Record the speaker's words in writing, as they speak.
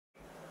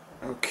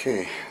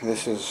Okay,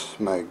 this is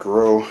my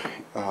grow.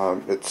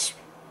 It's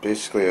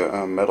basically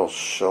a metal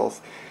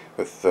shelf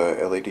with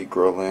a LED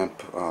grow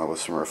lamp with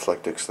some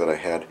reflectix that I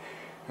had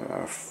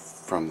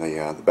from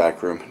the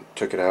back room.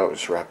 Took it out,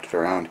 just wrapped it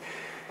around.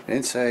 And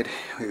inside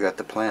we've got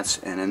the plants,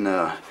 and in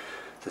the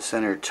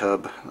center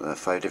tub,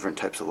 5 different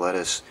types of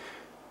lettuce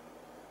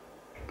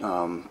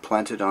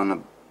planted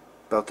on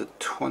about the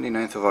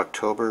 29th of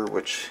October,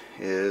 which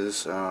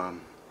is about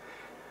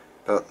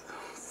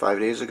 5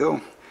 days ago.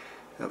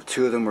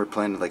 2 of them were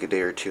planted like a day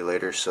or 2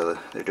 later, so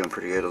they're doing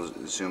pretty good.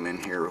 I'll zoom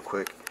in here real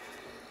quick.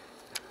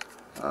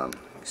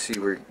 See,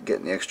 we're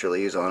getting the extra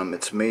leaves on them.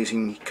 It's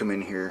amazing. You come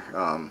in here,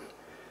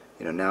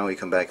 now you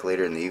come back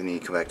later in the evening,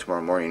 you come back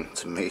tomorrow morning.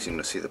 It's amazing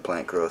to see the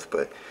plant growth.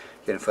 But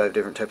getting 5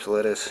 different types of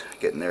lettuce,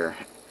 getting their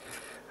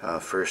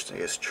first, I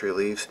guess, true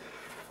leaves.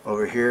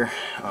 Over here,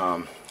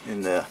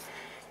 in the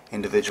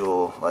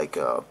individual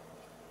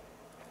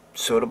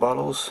soda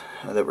bottles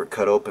that were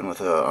cut open with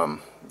a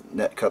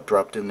net cup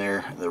dropped in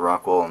there, the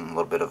rock wool and a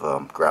little bit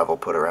of gravel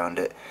put around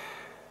it.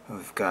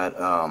 We've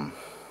got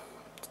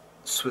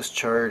Swiss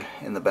chard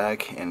in the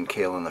back and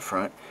kale in the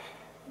front.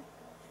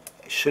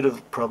 I should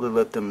have probably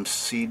let them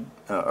seed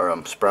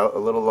or sprout a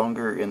little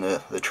longer in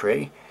the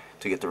tray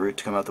to get the root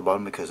to come out the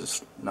bottom, because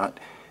it's not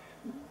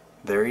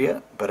there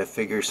yet. But I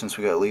figure since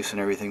we got leaves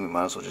and everything, we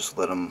might as well just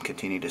let them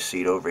continue to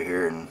seed over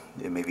here and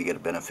maybe get a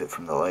benefit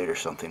from the light or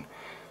something.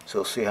 So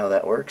we'll see how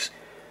that works.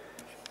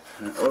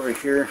 And over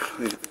here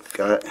we've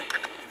got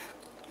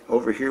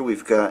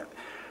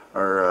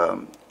our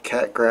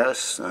cat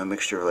grass, a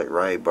mixture of like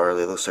rye,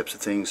 barley, those types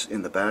of things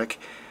in the back.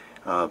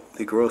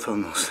 The growth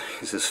on those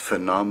things is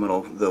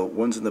phenomenal. The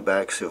ones in the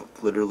back have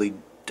literally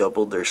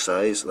doubled their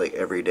size like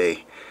every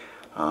day.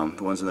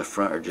 The ones in the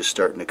front are just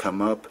starting to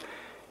come up,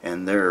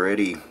 and they're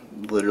already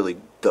literally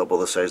double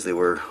the size they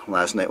were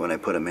last night when I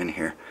put them in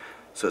here.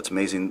 So it's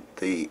amazing.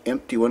 The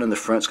empty one in the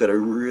front's got a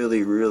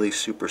really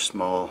super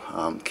small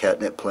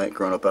catnip plant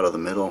growing up out of the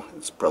middle.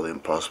 It's probably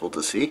impossible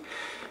to see,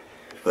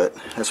 but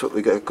that's what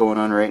we got going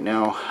on right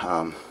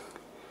now.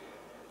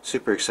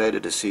 Super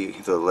excited to see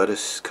the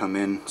lettuce come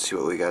in, see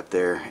what we got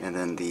there, and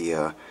then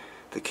the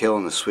kale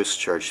and the Swiss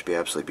chard should be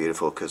absolutely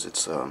beautiful because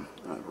it's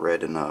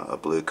red and a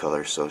blue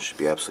color, so it should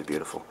be absolutely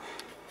beautiful.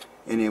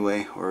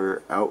 Anyway,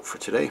 we're out for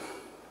today.